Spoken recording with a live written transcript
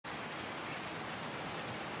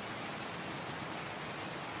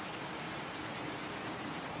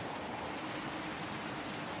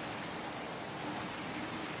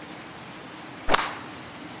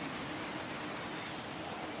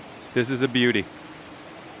This is a beauty.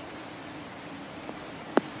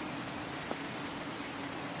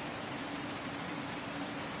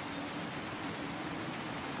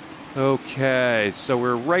 Okay, so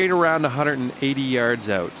we're right around 180 yards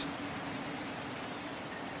out.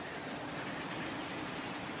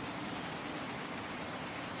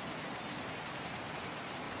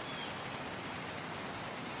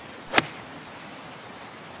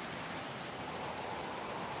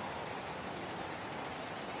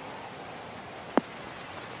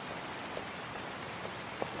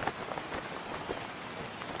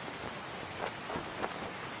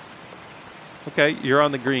 Okay, you're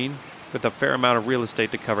on the green with a fair amount of real estate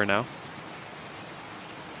to cover now.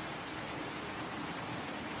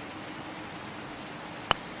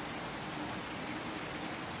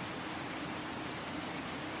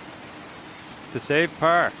 To save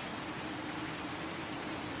par.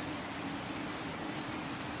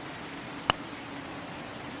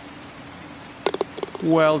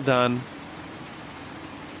 Well done.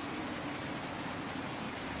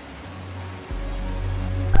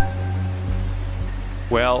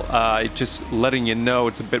 Well, just letting you know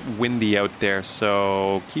it's a bit windy out there,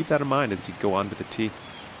 so keep that in mind as you go onto the tee.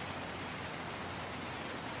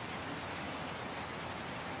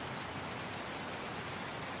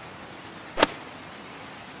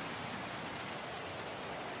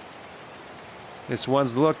 This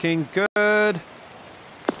one's looking good.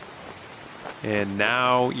 And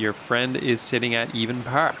now your friend is sitting at even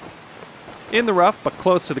par. In the rough, but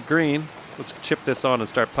close to the green. Let's chip this on and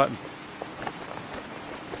start putting.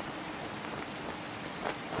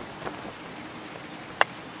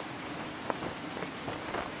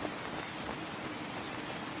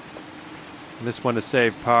 And this one to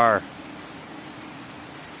save par.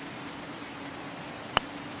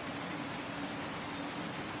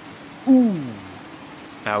 Ooh.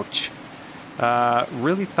 Ouch.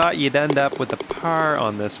 Really thought you'd end up with a par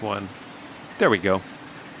on this one. There we go.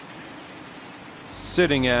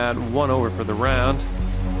 Sitting at 1 over for the round.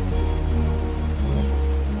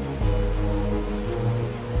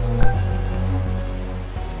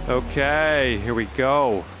 Okay, here we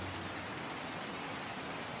go.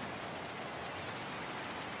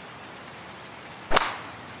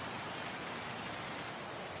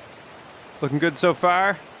 Looking good so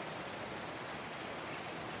far.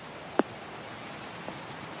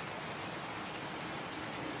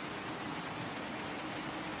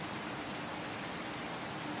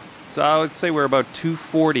 So I would say we're about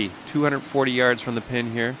 240 yards from the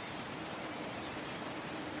pin here.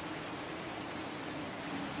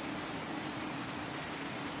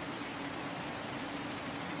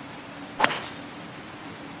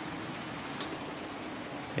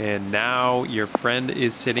 And now your friend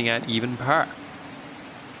is sitting at even par.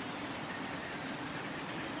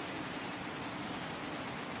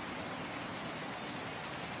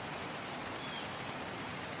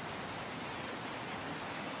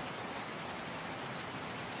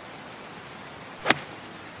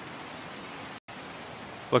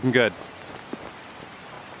 Looking good.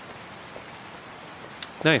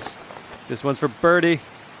 Nice. This one's for birdie.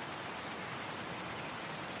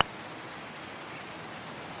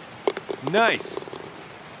 Nice.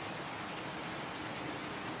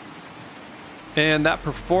 And that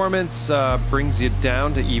performance brings you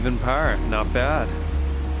down to even par. Not bad.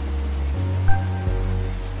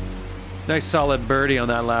 Nice solid birdie on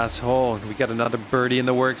that last hole. We got another birdie in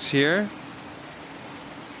the works here.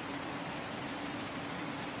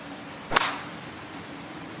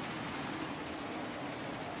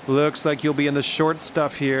 Looks like you'll be in the short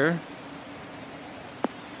stuff here.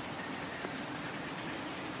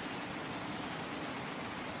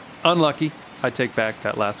 Unlucky. I take back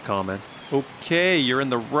that last comment. Okay, you're in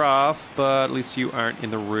the rough, but at least you aren't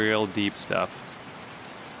in the real deep stuff.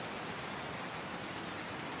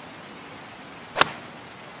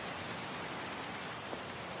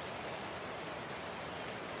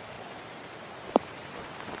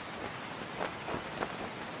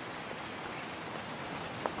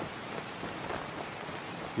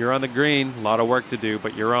 You're on the green. A lot of work to do,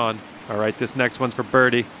 but you're on. All right, this next one's for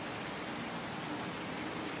birdie.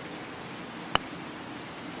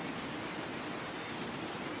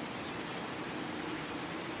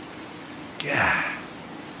 Yeah.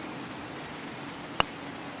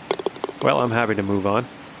 Well, I'm happy to move on.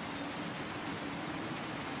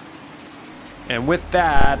 And with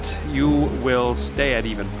that, you will stay at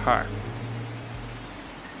even par.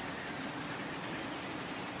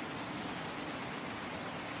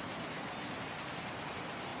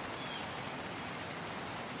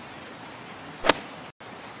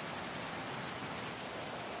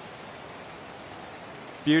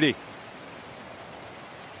 Beauty.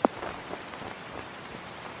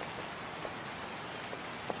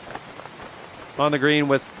 on the green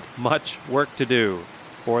with much work to do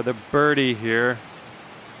for the birdie here.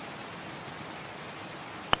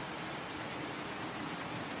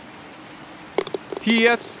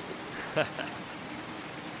 Yes.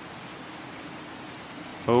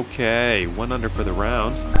 Okay, 1 under for the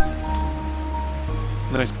round.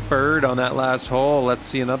 Nice bird on that last hole. Let's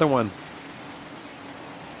see another one.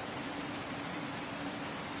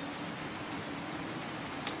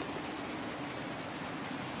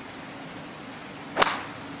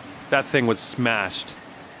 That thing was smashed.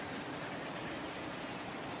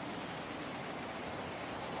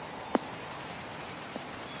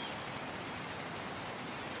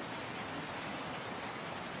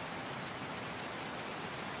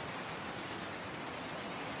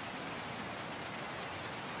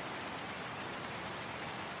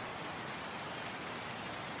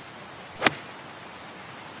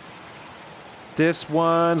 This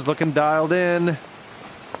one's looking dialed in.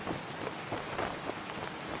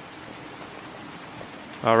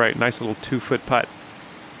 All right, nice little 2-foot putt.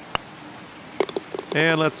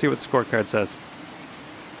 And let's see what the scorecard says.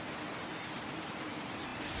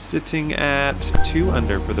 Sitting at 2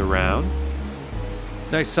 under for the round.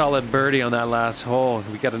 Nice solid birdie on that last hole.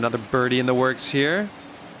 We got another birdie in the works here.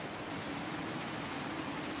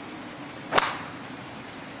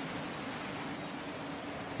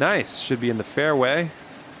 Nice, should be in the fairway.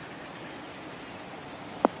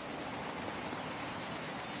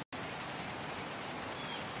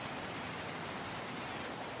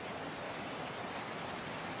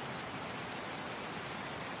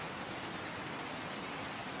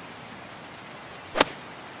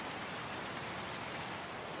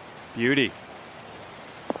 Beauty.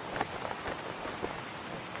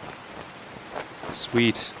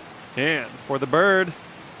 Sweet. And for the bird.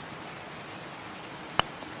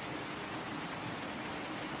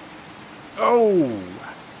 Oh!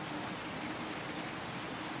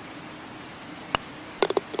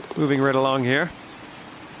 Moving right along here.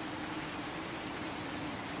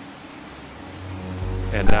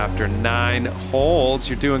 And after 9 holes,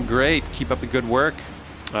 you're doing great. Keep up the good work.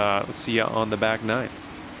 Let's see you on the back 9.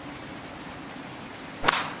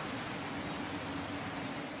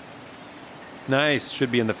 Nice.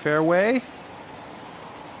 Should be in the fairway.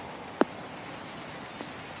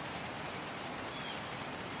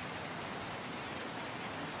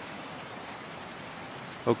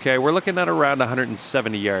 Okay, we're looking at around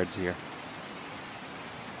 170 yards here.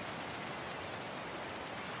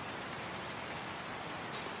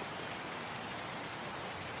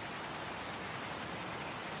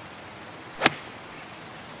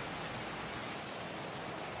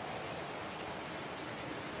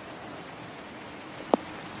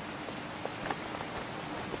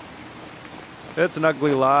 It's an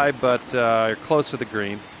ugly lie, but you're close to the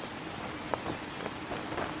green.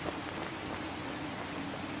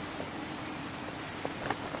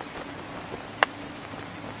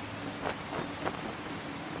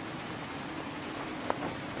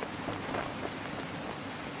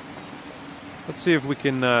 Let's see if we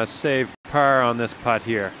can save par on this putt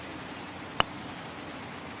here.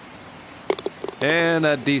 And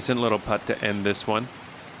a decent little putt to end this one.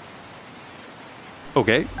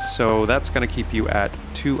 Okay, so that's going to keep you at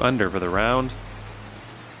 2 under for the round.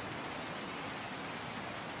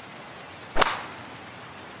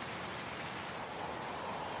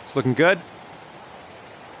 It's looking good.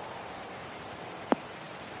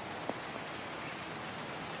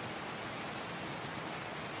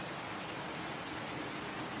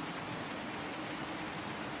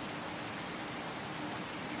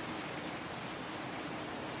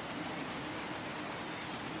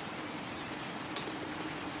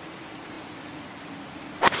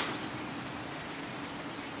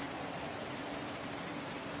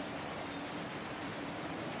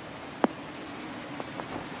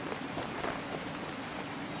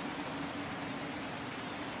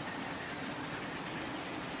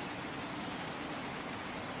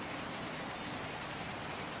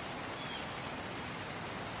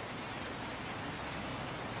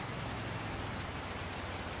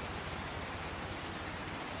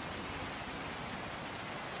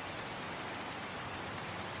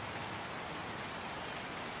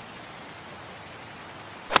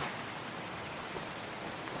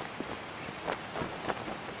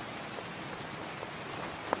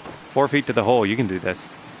 Four feet to the hole. You can do this.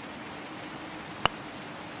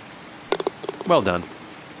 Well done.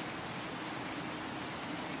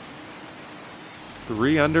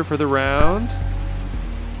 3 under for the round.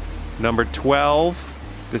 Number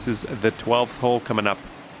 12. This is the 12th hole coming up.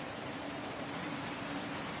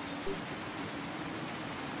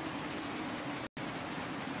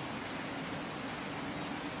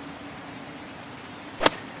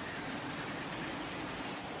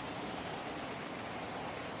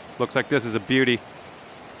 Looks like this is a beauty.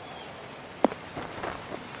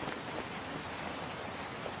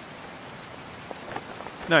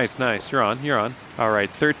 Nice, nice. You're on, you're on. All right,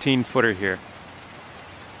 13-footer here.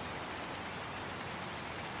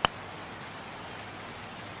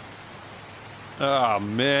 Oh,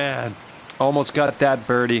 man. Almost got that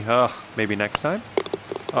birdie. Ugh, maybe next time?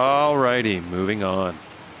 All righty, moving on.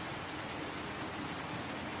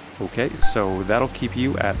 Okay, so that'll keep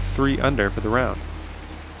you at 3 under for the round.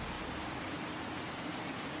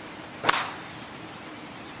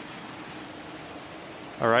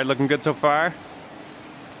 All right, looking good so far.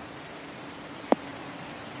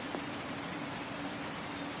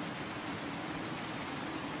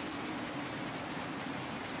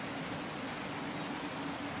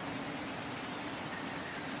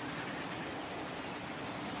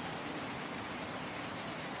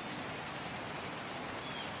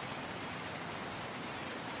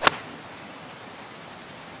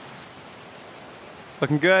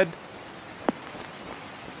 Looking good.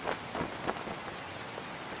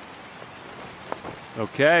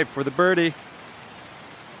 Okay, for the birdie.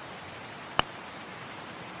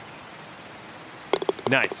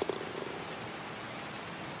 Nice.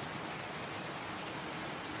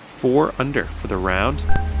 4 under for the round.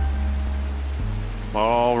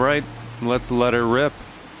 All right, let's let her rip.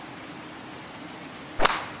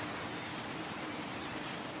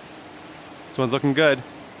 This one's looking good.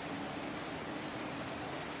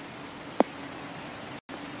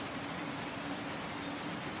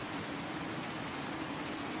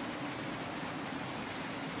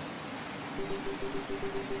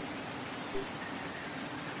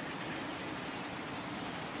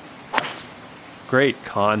 Great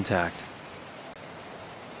contact.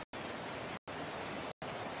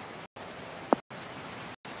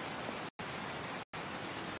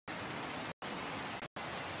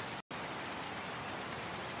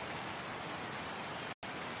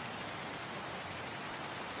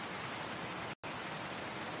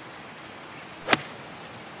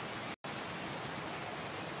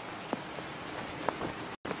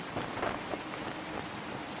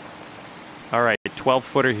 All right,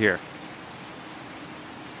 12-footer here.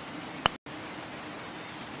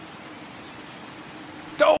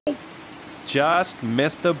 Oh! Just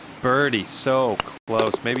missed the birdie. So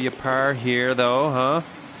close. Maybe a par here, though, huh?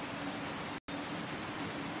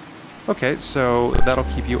 Okay, so that'll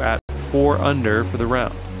keep you at 4 under for the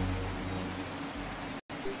round.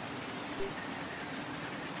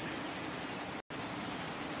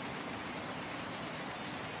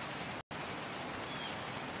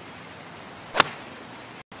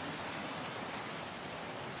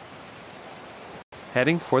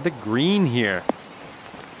 Heading for the green here.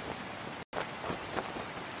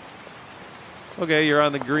 Okay, you're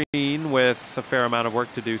on the green with a fair amount of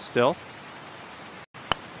work to do still.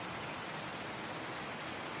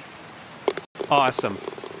 Awesome.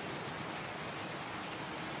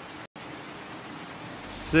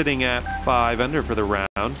 Sitting at 5 under for the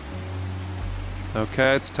round.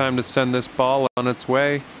 Okay, it's time to send this ball on its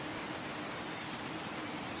way.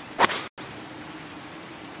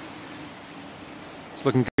 It's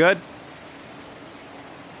looking good.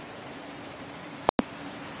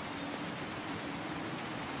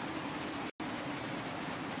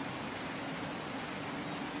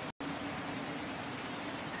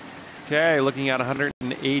 Okay, looking at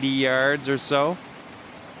 180 yards or so.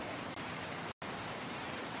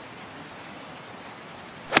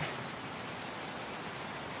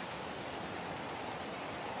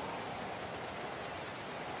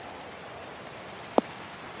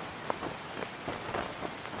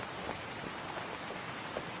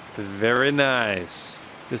 Very nice.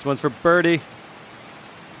 This one's for birdie.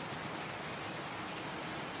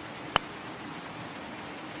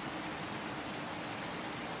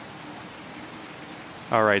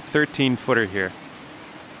 All right, 13-footer here.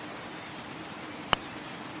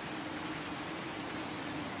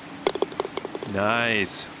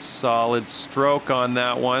 Nice. Solid stroke on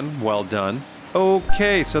that one. Well done.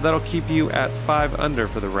 Okay, so that'll keep you at 5 under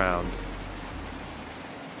for the round.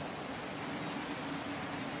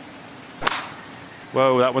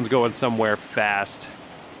 Whoa, that one's going somewhere fast.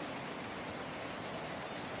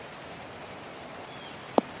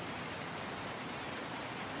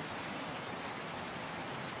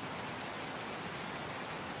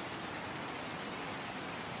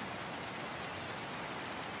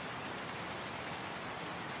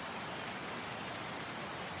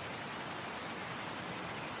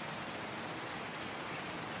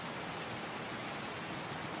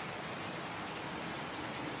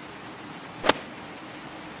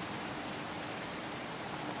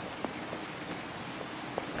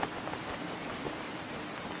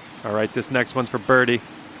 All right, this next one's for birdie.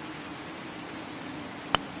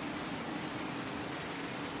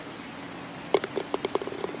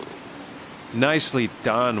 Nicely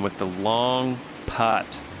done with the long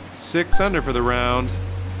putt. 6 under for the round.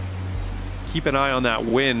 Keep an eye on that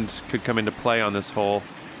wind, could come into play on this hole.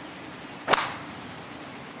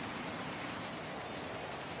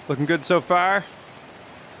 Looking good so far.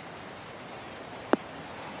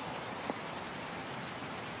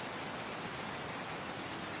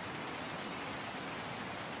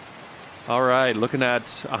 All right, looking at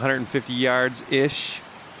 150 yards-ish.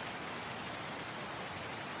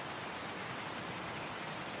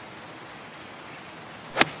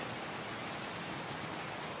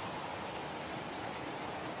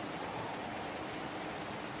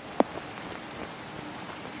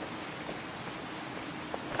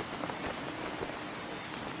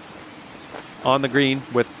 On the green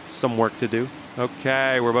with some work to do.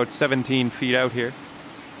 Okay, we're about 17 feet out here.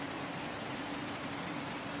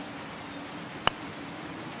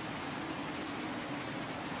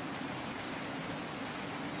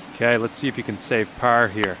 Okay, let's see if you can save par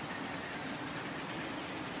here.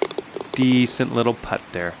 Decent little putt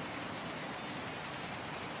there.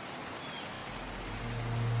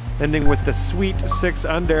 Ending with the sweet 6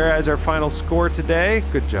 under as our final score today.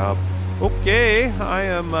 Good job. Okay,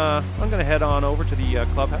 I'm gonna head on over to the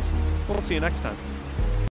clubhouse. We'll see you next time.